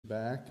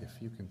back. If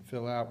you can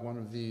fill out one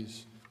of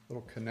these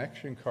little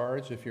connection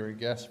cards, if you're a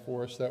guest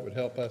for us, that would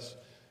help us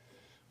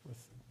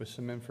with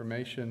some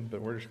information. But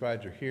we're just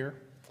glad you're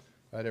here.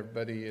 Glad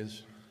everybody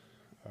is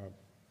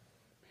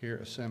here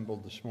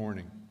assembled this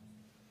morning.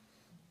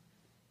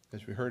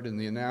 As we heard in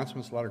the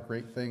announcements, a lot of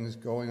great things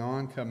going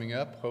on, coming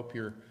up. Hope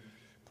you're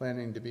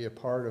planning to be a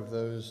part of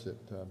those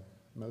that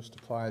most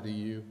apply to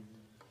you,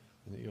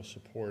 and that you'll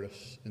support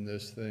us in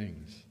those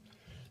things.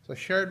 So I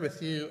shared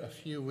with you a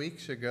few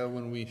weeks ago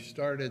when we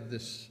started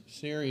this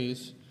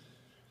series,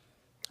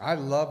 I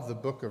love the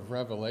book of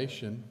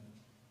Revelation.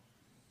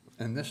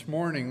 And this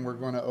morning we're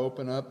going to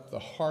open up the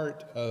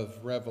heart of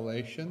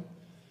Revelation,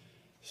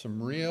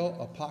 some real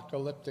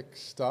apocalyptic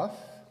stuff.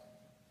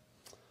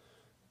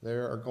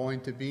 There are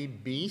going to be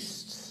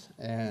beasts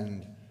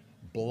and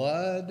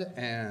blood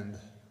and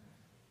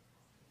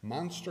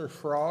monster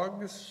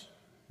frogs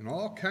and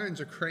all kinds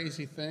of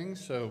crazy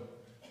things. So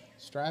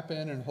strap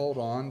in and hold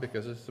on,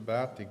 because it's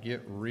about to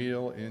get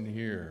real in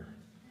here.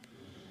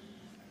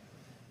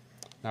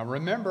 Now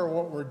remember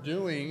what we're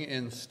doing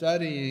in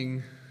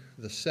studying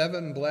the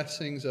 7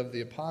 blessings of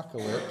the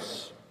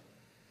apocalypse.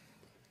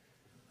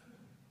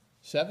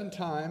 7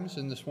 times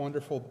in this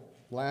wonderful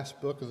last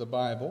book of the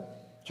Bible,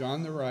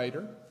 John the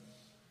writer,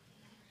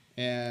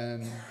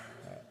 and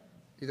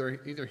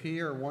either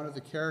he or one of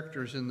the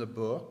characters in the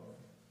book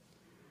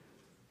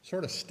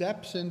sort of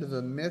steps into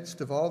the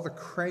midst of all the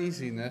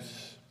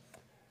craziness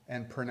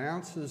and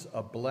pronounces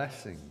a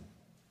blessing,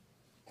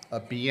 a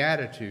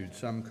beatitude,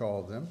 some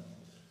call them,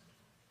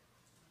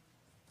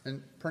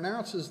 and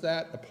pronounces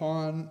that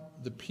upon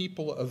the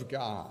people of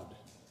God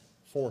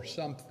for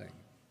something.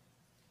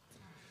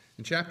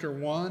 In chapter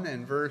 1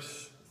 and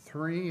verse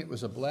 3, it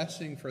was a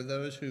blessing for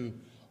those who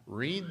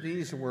read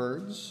these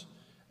words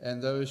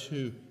and those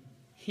who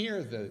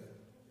hear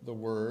the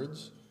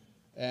words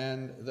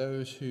and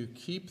those who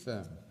keep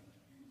them.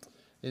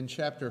 In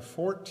chapter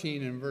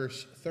 14 and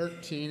verse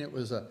 13, it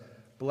was a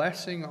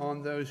blessing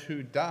on those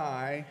who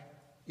die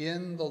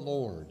in the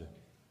Lord.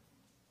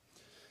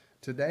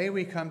 Today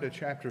we come to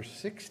chapter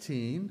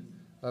 16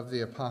 of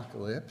the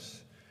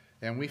Apocalypse,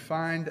 and we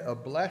find a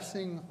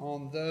blessing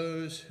on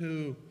those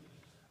who,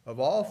 of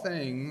all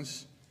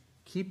things,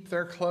 keep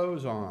their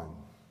clothes on.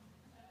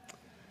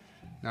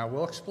 Now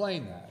we'll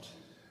explain that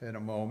in a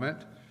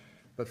moment,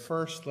 but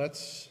first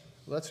let's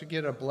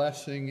get a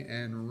blessing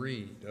and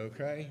read,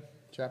 okay?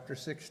 Chapter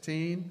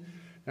 16.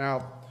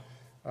 Now,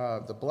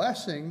 the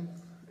blessing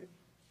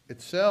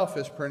itself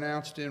is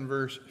pronounced in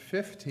verse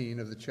 15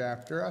 of the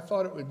chapter. I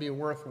thought it would be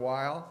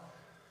worthwhile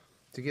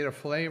to get a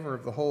flavor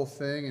of the whole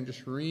thing and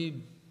just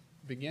read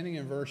beginning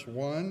in verse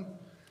 1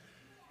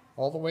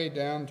 all the way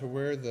down to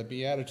where the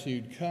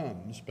beatitude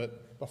comes.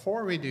 But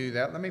before we do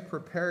that, let me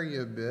prepare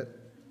you a bit,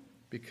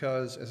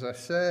 because as I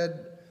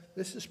said,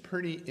 this is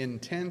pretty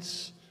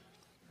intense,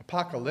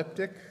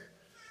 apocalyptic,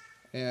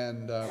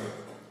 and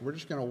we're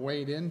just going to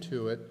wade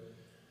into it.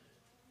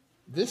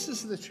 This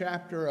is the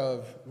chapter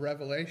of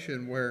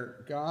Revelation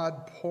where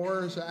God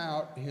pours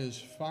out his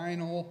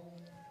final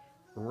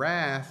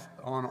wrath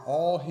on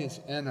all his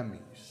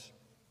enemies.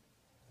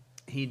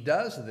 He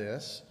does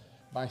this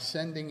by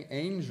sending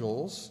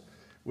angels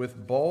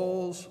with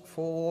bowls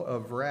full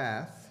of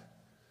wrath,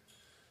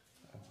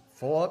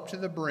 full up to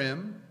the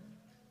brim,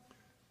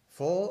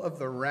 full of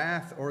the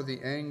wrath or the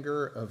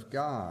anger of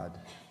God.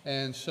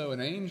 And so an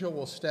angel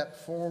will step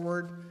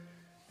forward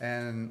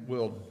and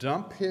will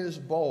dump his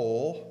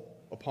bowl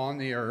upon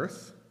the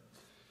earth.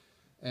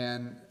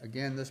 And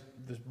again, this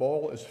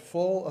bowl is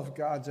full of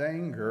God's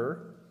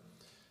anger.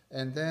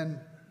 And then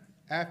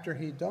after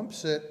he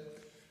dumps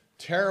it,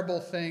 terrible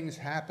things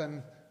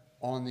happen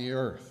on the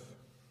earth.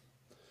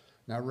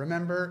 Now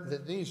remember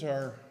that these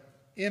are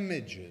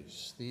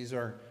images. These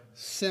are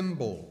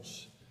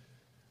symbols.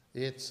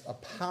 It's a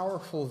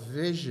powerful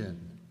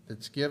vision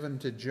that's given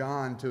to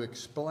John to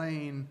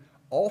explain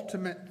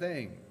ultimate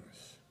things.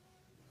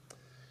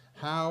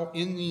 How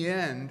in the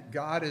end,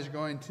 God is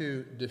going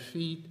to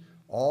defeat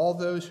all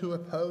those who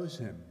oppose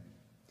him.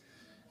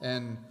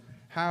 And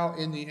how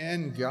in the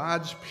end,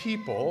 God's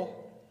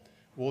people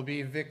will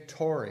be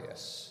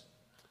victorious,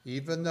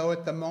 even though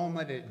at the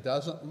moment it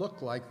doesn't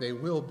look like they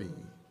will be.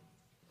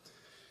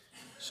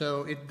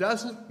 So it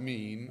doesn't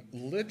mean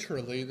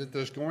literally that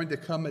there's going to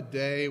come a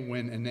day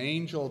when an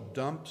angel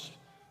dumps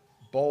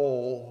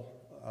bowl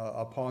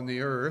upon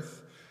the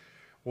earth.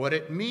 What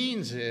it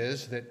means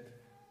is that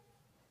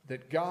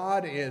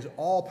God is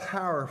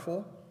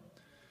all-powerful,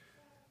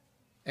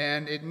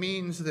 and it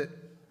means that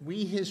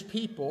we, his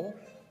people,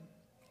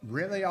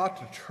 really ought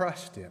to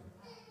trust him.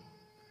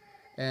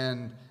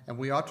 And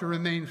we ought to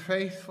remain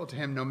faithful to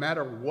him no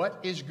matter what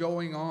is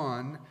going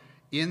on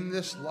in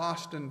this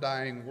lost and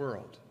dying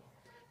world.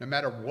 No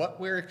matter what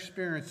we're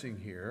experiencing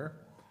here,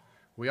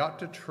 we ought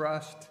to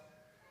trust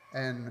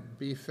and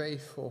be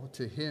faithful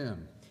to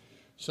him.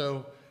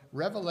 So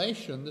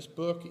Revelation, this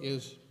book,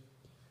 is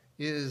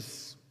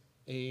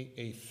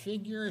a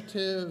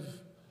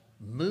figurative,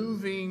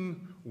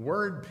 moving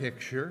word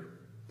picture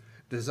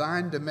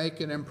designed to make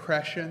an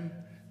impression,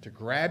 to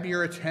grab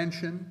your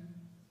attention,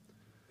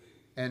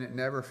 and it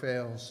never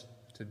fails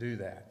to do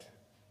that.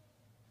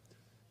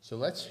 So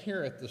let's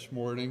hear it this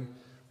morning.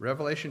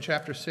 Revelation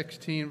chapter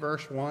 16,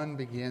 verse 1,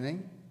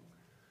 beginning.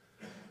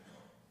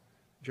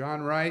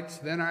 John writes,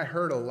 "Then I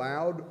heard a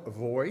loud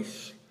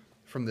voice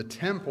from the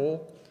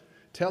temple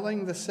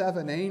telling the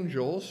 7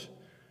 angels,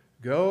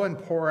 'Go and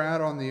pour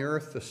out on the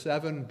earth the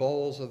 7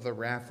 bowls of the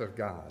wrath of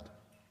God.'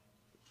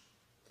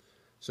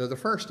 So the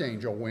first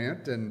angel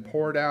went and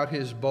poured out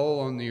his bowl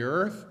on the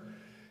earth,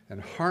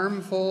 and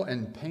harmful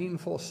and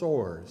painful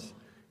sores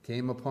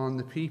came upon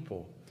the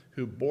people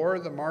who bore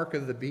the mark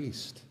of the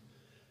beast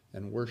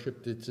and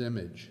worshipped its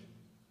image.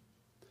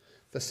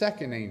 The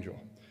second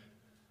angel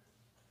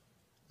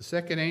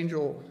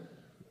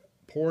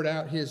poured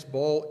out his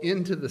bowl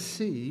into the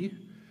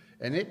sea,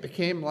 and it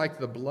became like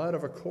the blood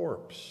of a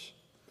corpse.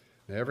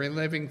 Every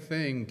living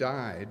thing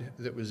died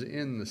that was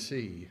in the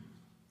sea.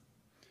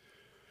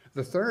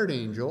 The third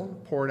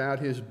angel poured out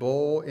his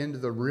bowl into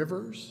the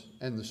rivers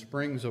and the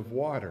springs of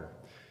water,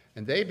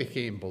 and they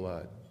became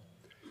blood.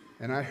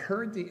 And I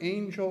heard the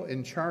angel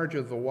in charge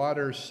of the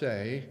waters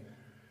say,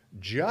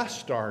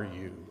 'Just are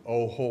you,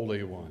 O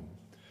Holy One,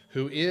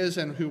 who is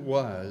and who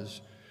was,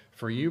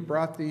 for you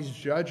brought these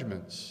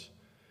judgments.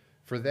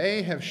 For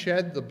they have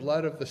shed the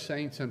blood of the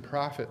saints and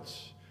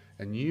prophets,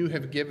 and you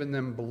have given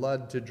them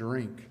blood to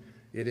drink.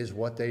 It is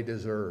what they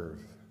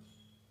deserve.'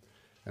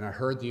 And I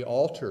heard the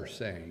altar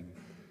saying,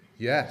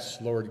 'Yes,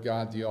 Lord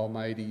God the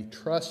Almighty,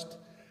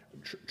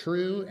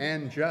 true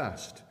and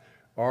just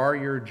are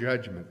your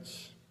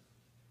judgments.'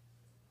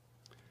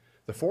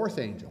 The fourth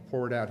angel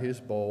poured out his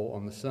bowl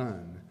on the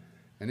sun,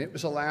 and it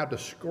was allowed to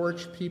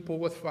scorch people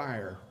with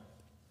fire.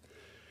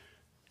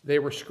 They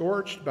were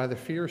scorched by the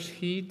fierce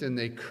heat, and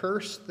they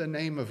cursed the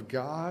name of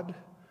God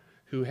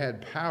who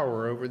had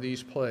power over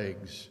these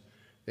plagues.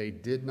 They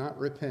did not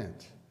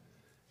repent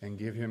and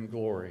give him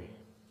glory.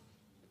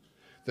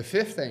 The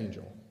fifth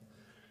angel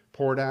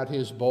poured out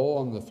his bowl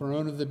on the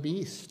throne of the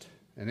beast,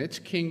 and its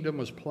kingdom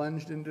was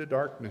plunged into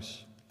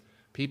darkness.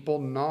 People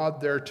gnawed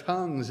their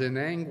tongues in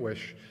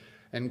anguish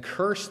and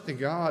cursed the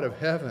God of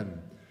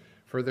heaven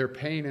for their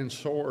pain and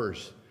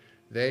sores.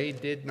 They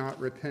did not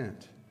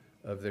repent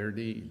of their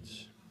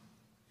deeds.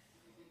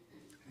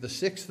 The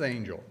sixth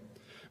angel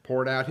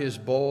poured out his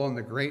bowl on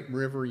the great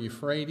river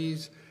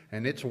Euphrates,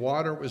 and its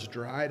water was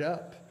dried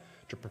up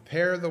to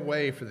prepare the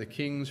way for the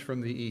kings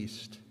from the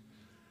east.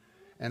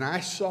 And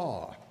I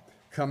saw,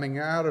 coming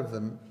out of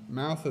the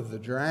mouth of the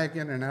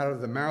dragon and out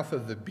of the mouth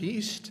of the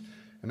beast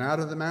and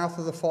out of the mouth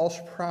of the false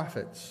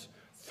prophets,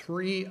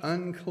 3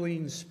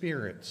 unclean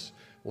spirits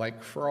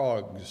like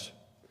frogs.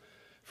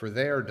 For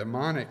they are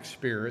demonic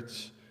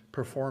spirits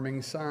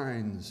performing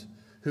signs,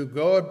 who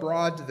go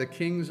abroad to the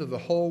kings of the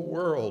whole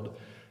world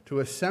to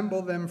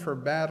assemble them for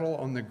battle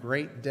on the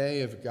great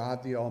day of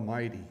God the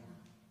Almighty.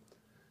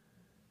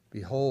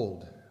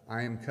 Behold,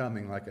 I am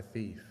coming like a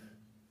thief.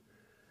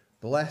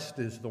 Blessed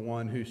is the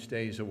one who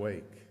stays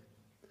awake,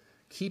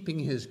 keeping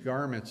his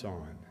garments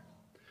on,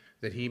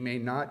 that he may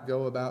not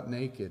go about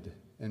naked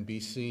and be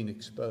seen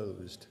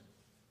exposed.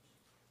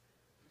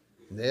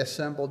 And they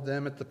assembled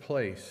them at the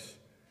place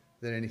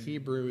that in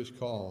Hebrew is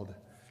called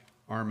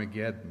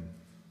Armageddon.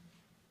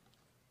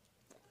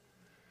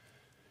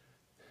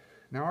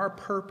 Now, our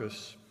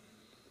purpose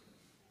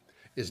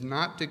is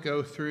not to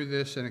go through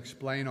this and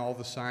explain all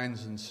the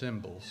signs and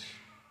symbols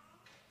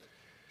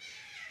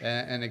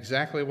and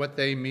exactly what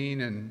they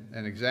mean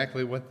and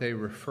exactly what they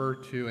refer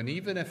to. And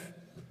even if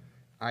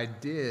I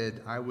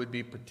did, I would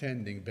be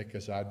pretending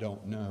because I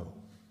don't know.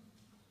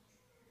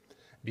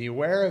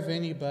 Beware of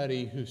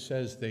anybody who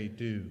says they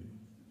do.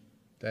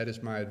 That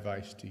is my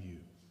advice to you.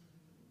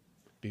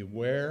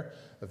 Beware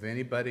of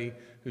anybody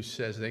who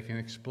says they can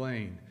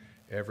explain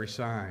every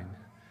sign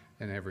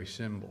and every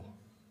symbol.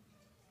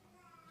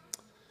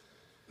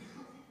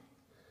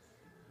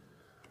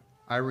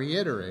 I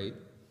reiterate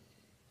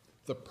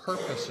the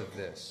purpose of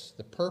this.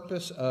 The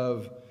purpose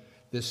of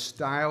this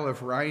style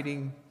of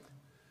writing,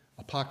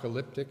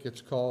 apocalyptic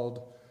it's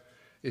called,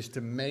 is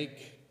to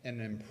make an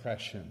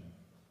impression.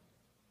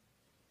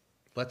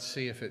 Let's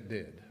see if it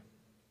did.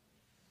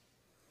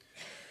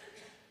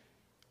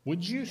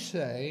 Would you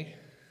say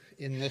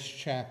in this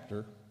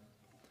chapter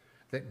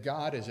that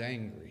God is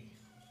angry?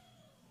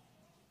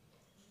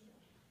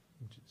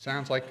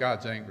 Sounds like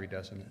God's angry,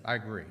 doesn't it? I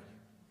agree.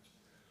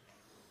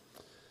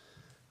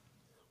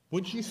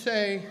 Would you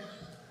say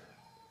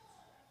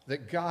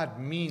that God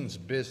means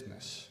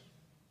business?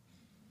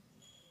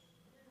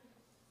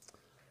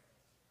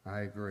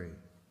 I agree.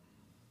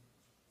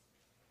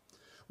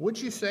 Would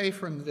you say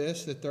from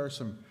this that there are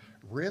some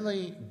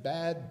really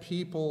bad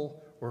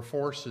people or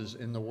forces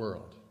in the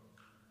world?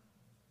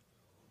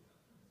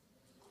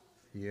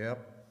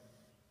 Yep,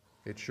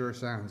 it sure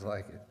sounds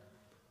like it.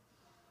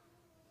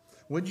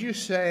 Would you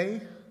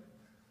say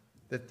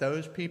that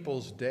those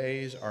people's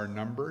days are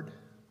numbered?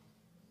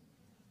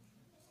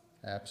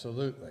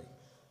 Absolutely.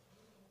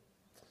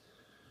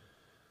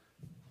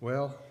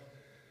 Well,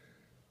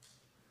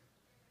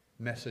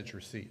 message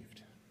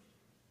received.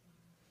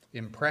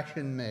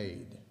 Impression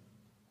made.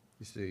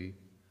 You see,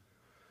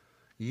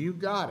 you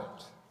got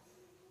it.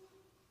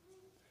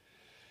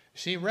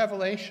 See,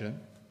 Revelation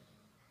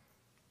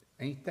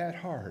ain't that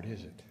hard,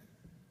 is it?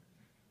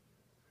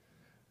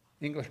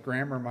 English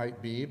grammar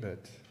might be,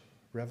 but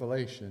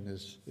Revelation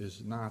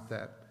is not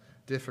that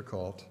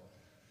difficult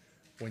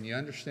when you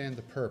understand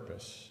the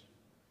purpose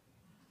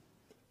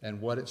and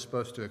what it's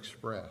supposed to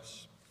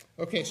express.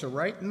 Okay, so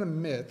right in the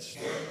midst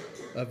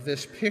of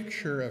this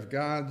picture of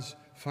God's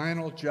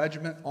final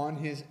judgment on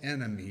his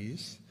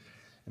enemies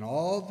and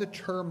all the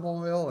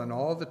turmoil and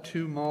all the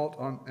tumult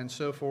and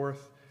so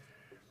forth,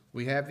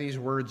 we have these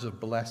words of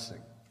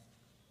blessing.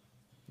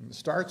 And it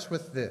starts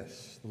with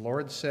this. The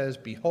Lord says,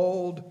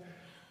 "Behold,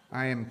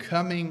 I am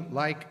coming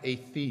like a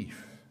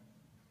thief."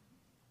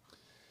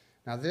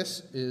 Now,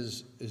 this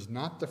is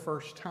not the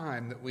first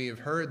time that we have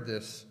heard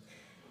this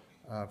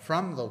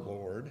from the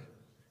Lord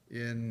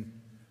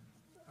in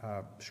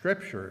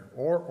Scripture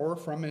or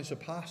from his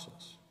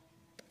apostles.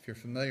 If you're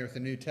familiar with the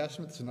New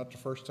Testament, it's not the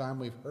first time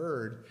we've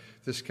heard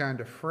this kind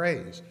of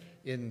phrase.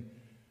 In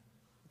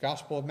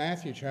Gospel of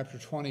Matthew, chapter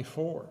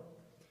 24,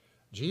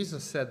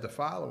 Jesus said the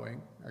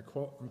following.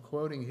 I'm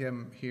quoting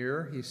him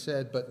here. He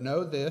said, "But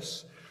know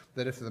this,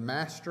 that if the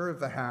master of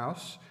the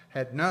house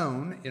had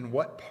known in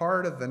what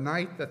part of the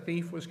night the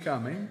thief was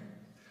coming,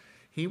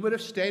 he would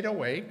have stayed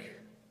awake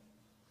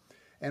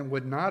and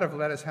would not have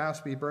let his house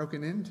be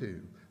broken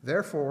into.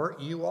 Therefore,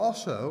 you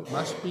also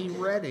must be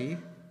ready,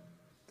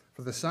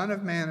 for the Son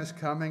of Man is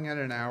coming at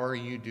an hour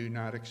you do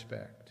not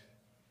expect."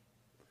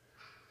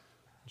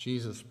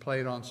 Jesus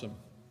played on some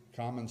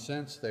common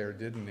sense there,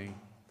 didn't he?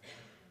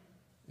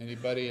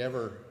 Anybody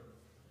ever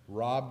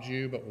robbed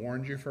you but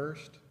warned you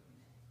first?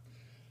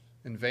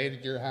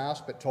 Invaded your house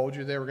but told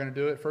you they were going to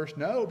do it first?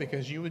 No,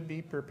 because you would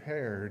be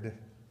prepared.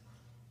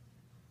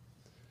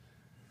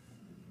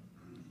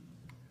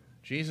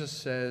 Jesus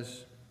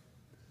says,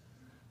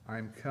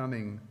 "I'm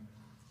coming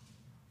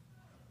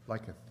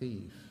like a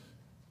thief."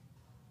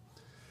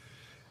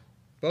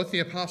 Both the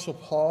Apostle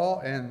Paul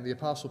and the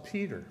Apostle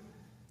Peter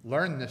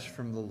learned this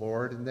from the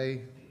Lord, and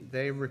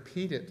they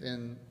repeat it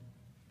in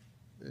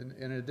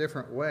a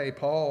different way.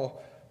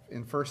 Paul,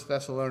 in 1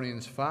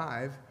 Thessalonians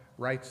 5,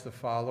 writes the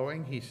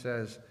following. He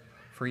says,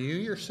 "For you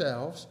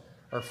yourselves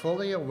are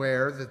fully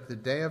aware that the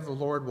day of the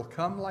Lord will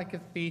come like a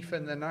thief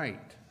in the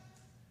night.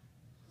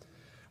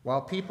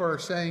 While people are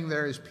saying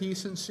there is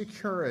peace and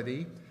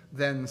security,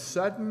 then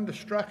sudden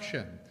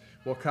destruction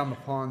will come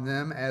upon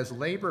them as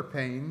labor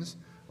pains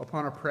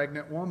upon a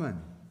pregnant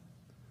woman.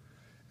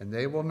 And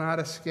they will not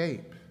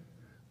escape.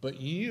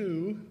 But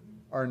you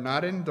are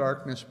not in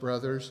darkness,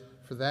 brothers,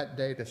 for that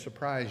day to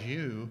surprise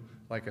you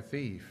like a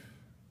thief."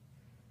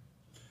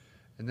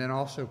 And then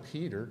also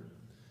Peter,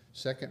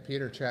 2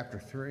 Peter chapter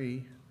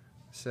 3,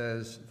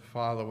 says the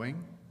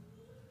following.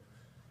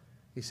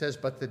 He says,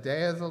 "But the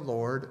day of the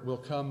Lord will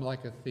come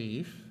like a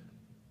thief,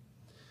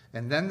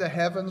 and then the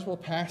heavens will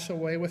pass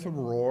away with a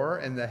roar,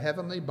 and the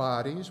heavenly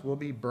bodies will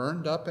be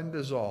burned up and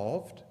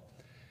dissolved,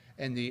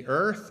 and the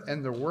earth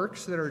and the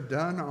works that are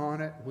done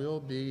on it will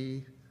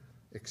be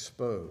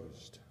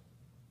exposed."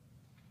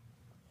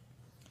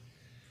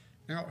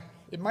 Now,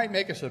 it might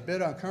make us a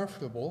bit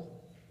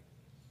uncomfortable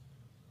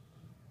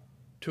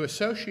to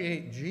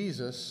associate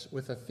Jesus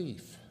with a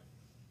thief.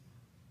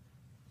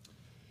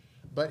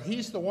 But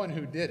he's the one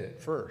who did it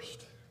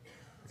first.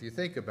 If you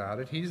think about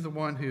it, he's the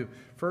one who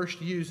first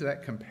used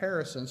that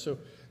comparison. So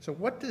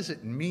what does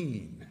it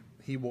mean?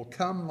 He will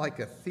come like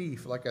a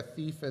thief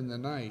in the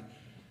night.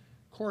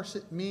 Of course,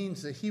 it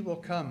means that he will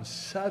come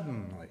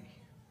suddenly.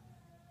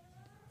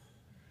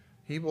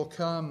 He will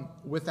come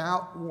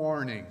without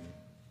warning.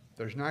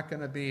 There's not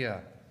going to be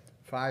a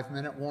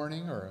 5-minute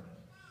warning or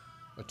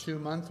a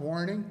 2-month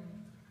warning.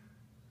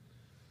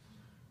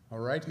 All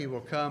right, he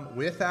will come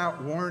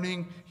without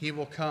warning. He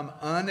will come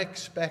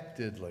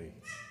unexpectedly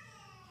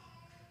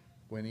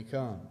when he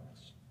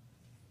comes.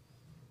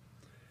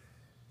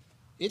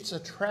 It's a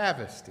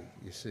travesty,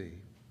 you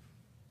see,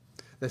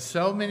 that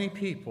so many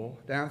people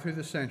down through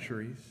the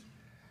centuries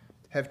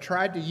have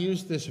tried to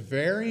use this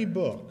very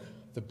book,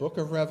 the book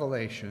of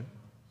Revelation,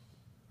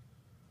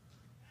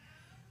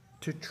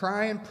 to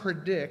try and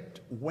predict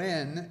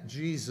when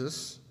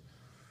Jesus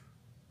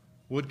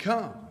would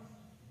come.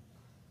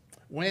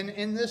 When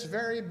in this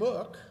very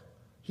book,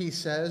 he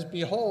says,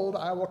 "Behold,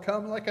 I will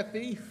come like a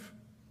thief,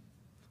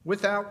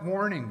 without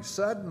warning,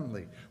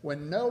 suddenly,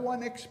 when no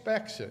one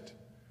expects it."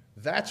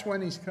 That's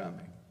when he's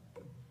coming.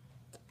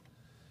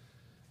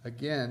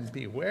 Again,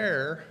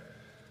 beware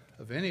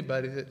of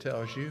anybody that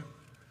tells you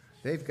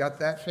they've got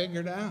that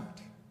figured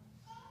out,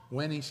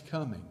 when he's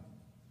coming.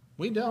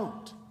 We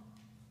don't.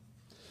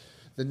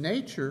 The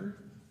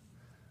nature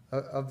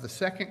of the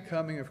second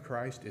coming of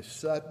Christ is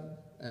sudden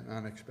and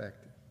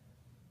unexpected.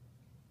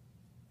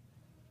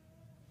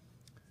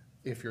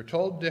 If you're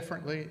told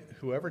differently,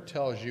 whoever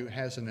tells you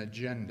has an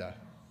agenda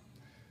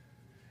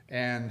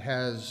and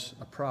has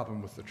a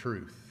problem with the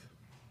truth.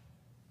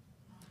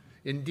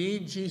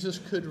 Indeed, Jesus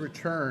could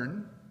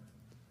return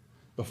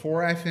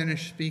before I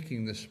finish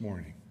speaking this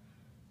morning.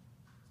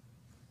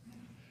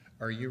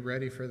 Are you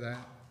ready for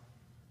that?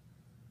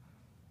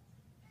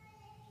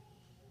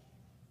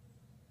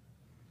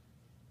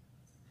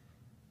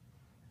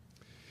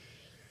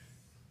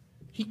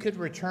 He could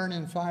return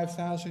in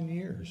 5,000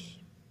 years.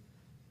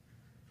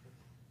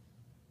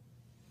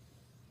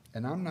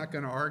 And I'm not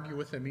going to argue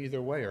with him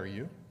either way, are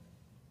you?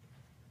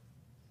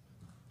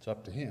 It's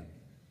up to him.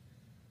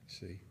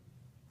 See?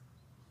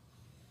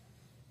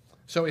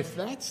 So if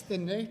that's the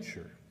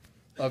nature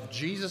of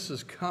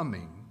Jesus'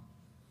 coming,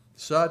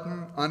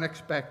 sudden,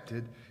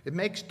 unexpected, it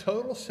makes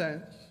total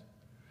sense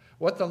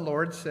what the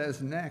Lord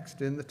says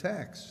next in the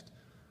text.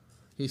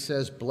 He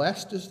says,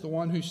 "Blessed is the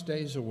one who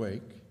stays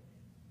awake,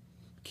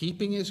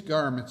 keeping his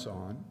garments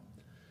on,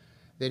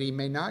 that he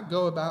may not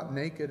go about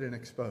naked and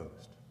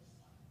exposed."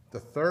 The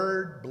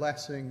third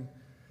blessing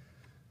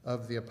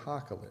of the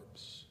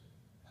apocalypse.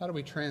 How do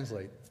we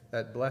translate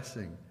that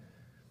blessing?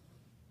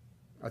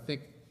 I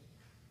think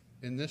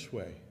in this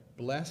way: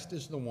 blessed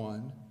is the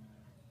one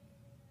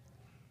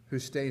who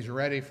stays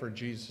ready for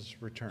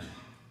Jesus' return.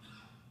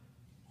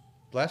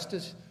 Blessed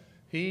is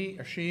he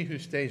or she who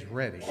stays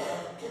ready.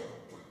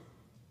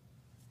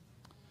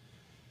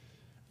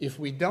 If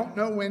we don't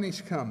know when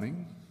he's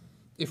coming,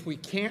 if we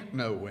can't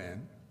know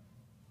when,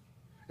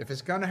 if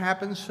it's going to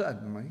happen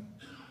suddenly,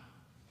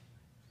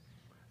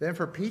 then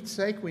for Pete's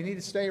sake, we need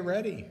to stay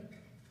ready,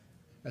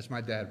 as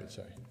my dad would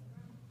say.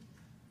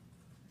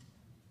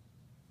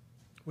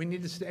 We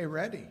need to stay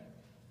ready.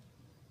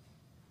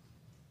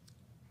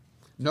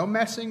 No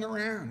messing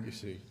around, you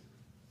see.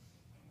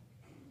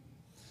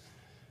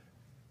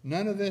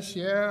 None of this,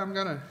 I'm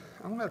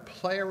gonna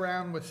play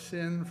around with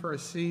sin for a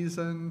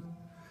season,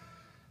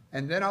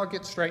 and then I'll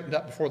get straightened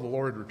up before the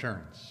Lord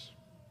returns.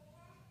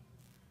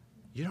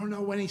 You don't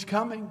know when he's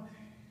coming.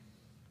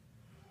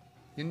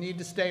 You need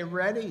to stay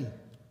ready.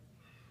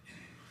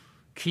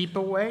 Keep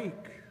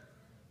awake.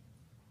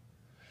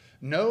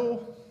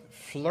 No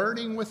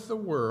flirting with the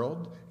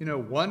world,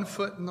 1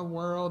 foot in the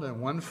world and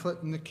 1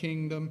 foot in the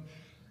kingdom.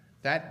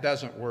 That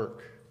doesn't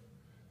work.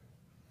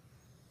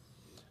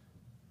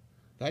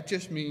 That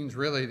just means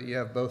really that you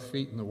have both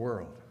feet in the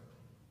world.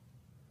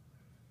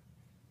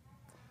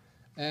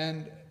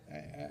 And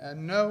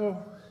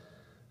no,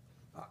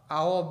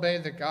 I'll obey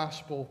the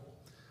gospel.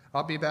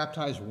 I'll be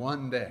baptized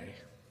one day.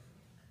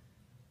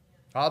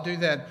 I'll do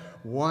that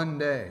one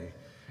day.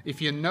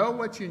 If you know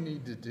what you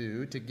need to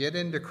do to get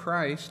into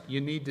Christ,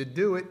 you need to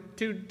do it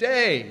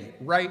today,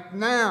 right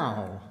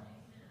now.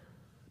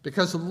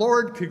 Because the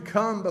Lord could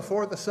come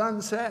before the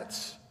sun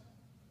sets,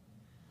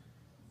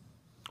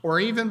 or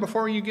even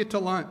before you get to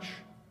lunch.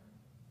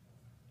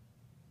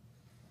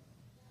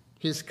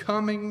 His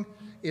coming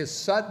is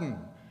sudden,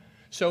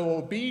 so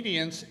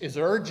obedience is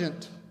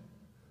urgent.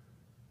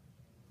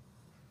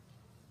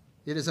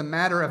 It is a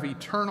matter of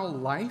eternal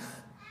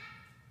life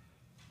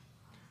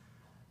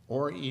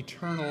or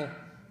eternal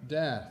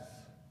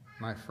death,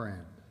 my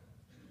friend.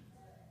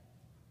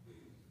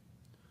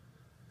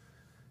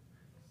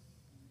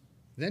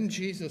 Then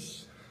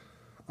Jesus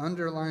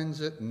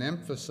underlines it and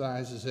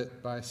emphasizes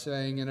it by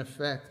saying, in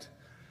effect,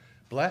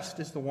 blessed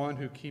is the one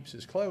who keeps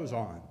his clothes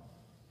on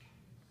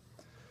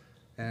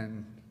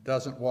and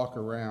doesn't walk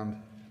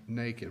around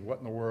naked. What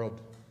in the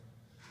world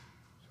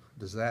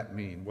does that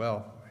mean?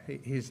 Well,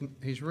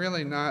 he's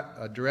really not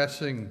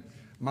addressing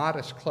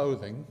modest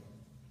clothing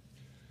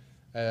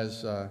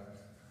as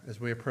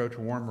we approach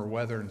warmer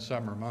weather and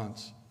summer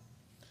months.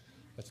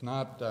 That's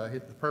not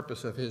the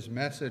purpose of his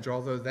message,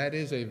 although that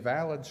is a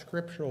valid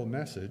scriptural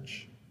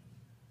message.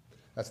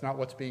 That's not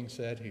what's being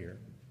said here.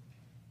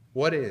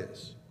 What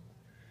is?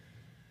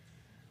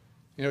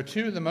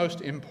 Two of the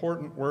most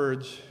important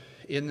words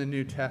in the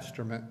New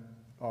Testament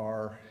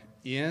are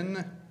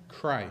in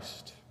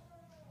Christ.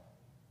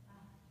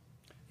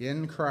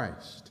 In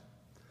Christ.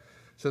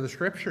 So the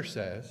scripture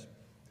says,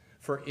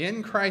 for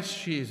in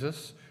Christ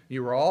Jesus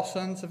you are all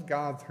sons of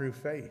God through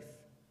faith.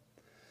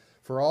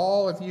 For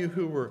all of you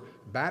who were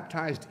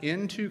baptized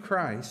into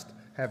Christ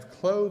have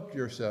clothed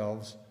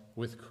yourselves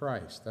with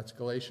Christ. That's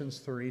Galatians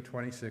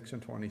 3:26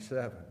 and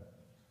 27.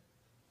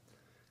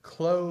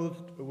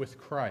 Clothed with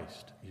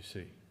Christ, you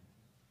see.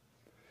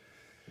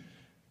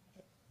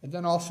 And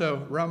then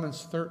also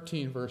Romans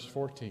 13, verse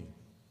 14.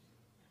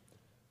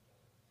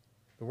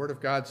 The Word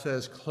of God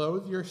says,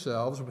 clothe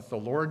yourselves with the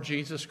Lord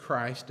Jesus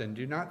Christ and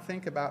do not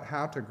think about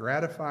how to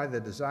gratify the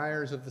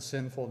desires of the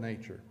sinful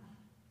nature.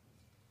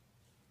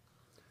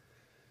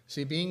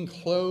 See, being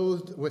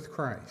clothed with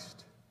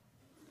Christ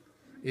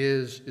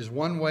is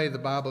one way the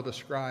Bible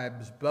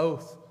describes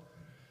both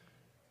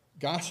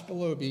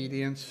gospel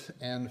obedience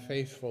and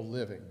faithful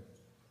living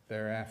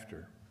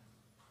thereafter.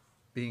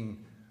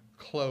 Being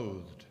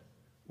clothed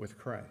with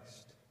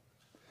Christ.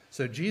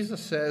 So Jesus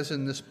says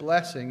in this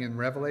blessing in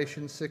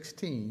Revelation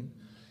 16,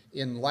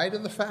 in light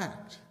of the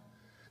fact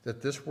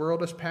that this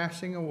world is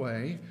passing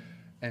away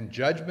and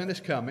judgment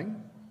is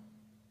coming,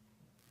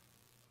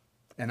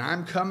 and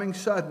I'm coming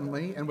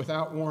suddenly and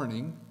without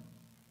warning,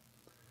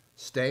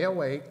 stay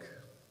awake,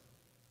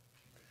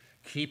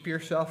 keep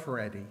yourself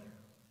ready,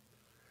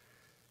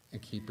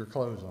 and keep your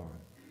clothes on.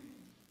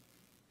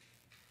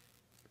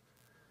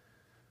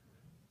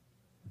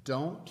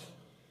 Don't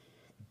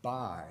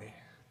buy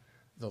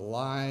the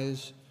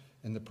lies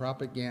and the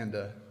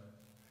propaganda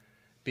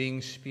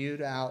being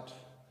spewed out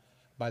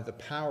by the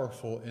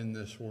powerful in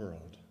this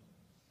world.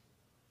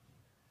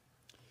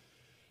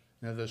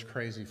 You know those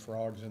crazy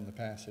frogs in the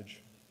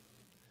passage?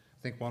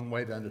 I think one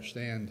way to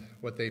understand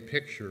what they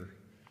picture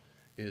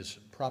is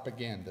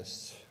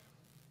propagandists,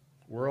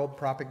 world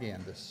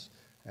propagandists,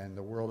 and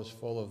the world is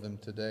full of them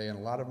today, and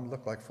a lot of them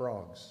look like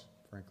frogs,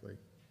 frankly.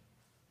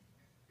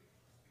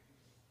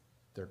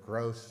 They're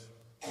gross,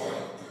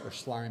 they're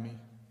slimy,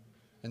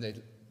 and they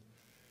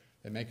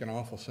make an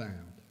awful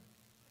sound.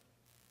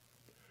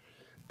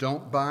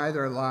 Don't buy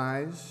their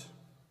lies.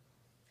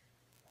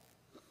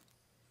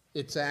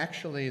 It's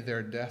actually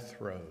their death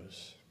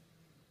throes.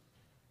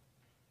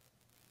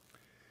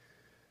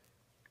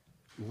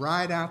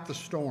 Ride out the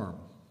storm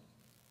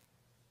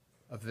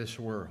of this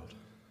world.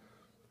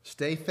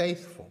 Stay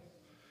faithful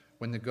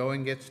when the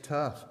going gets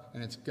tough,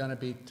 and it's going to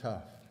be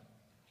tough.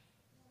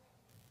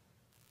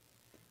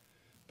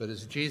 But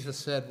as Jesus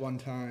said one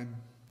time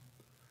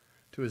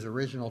to his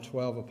original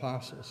 12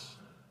 apostles,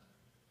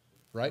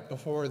 right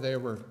before they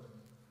were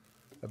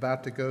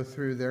about to go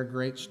through their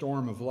great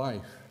storm of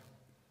life,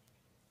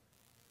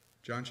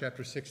 John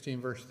chapter 16,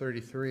 verse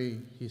 33,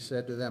 he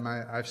said to them,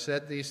 I've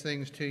said these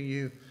things to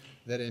you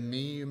that in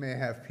me you may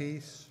have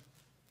peace.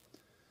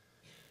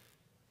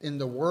 In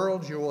the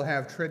world you will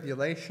have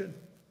tribulation,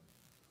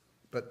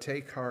 but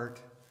take heart,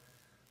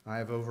 I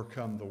have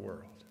overcome the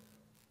world.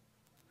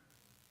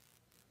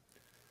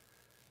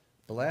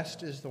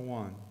 Blessed is the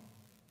one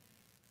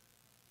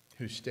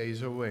who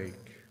stays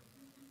awake,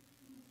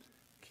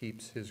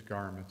 keeps his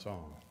garments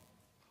on.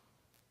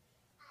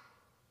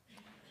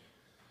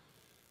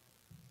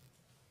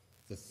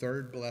 The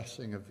third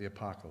blessing of the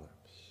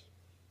apocalypse.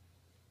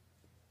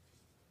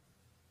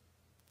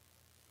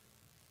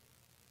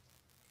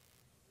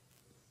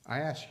 I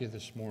ask you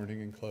this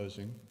morning in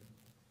closing,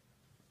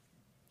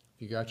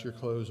 if you got your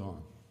clothes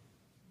on,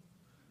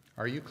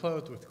 are you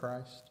clothed with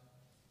Christ?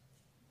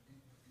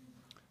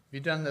 Have you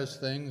done those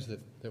things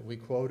that we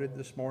quoted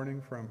this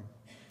morning from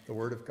the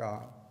Word of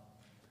God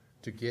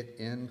to get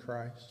in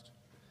Christ?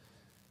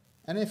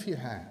 And if you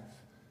have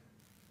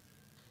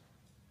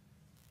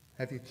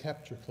you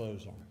kept your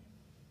clothes on?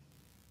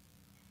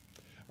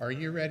 Are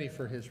you ready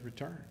for his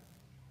return?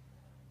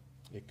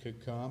 It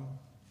could come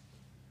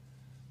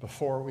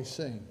before we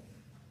sing,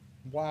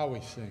 while we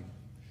sing,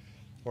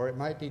 or it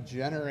might be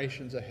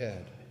generations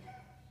ahead.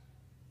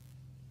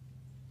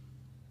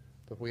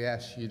 But we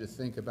ask you to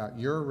think about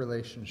your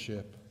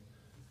relationship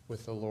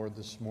with the Lord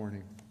this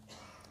morning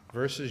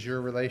versus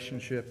your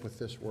relationship with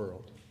this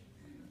world.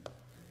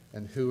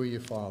 And who are you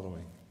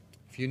following?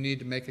 If you need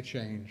to make a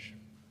change,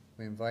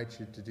 we invite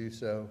you to do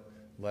so.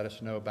 Let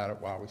us know about it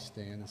while we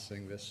stand and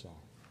sing this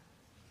song.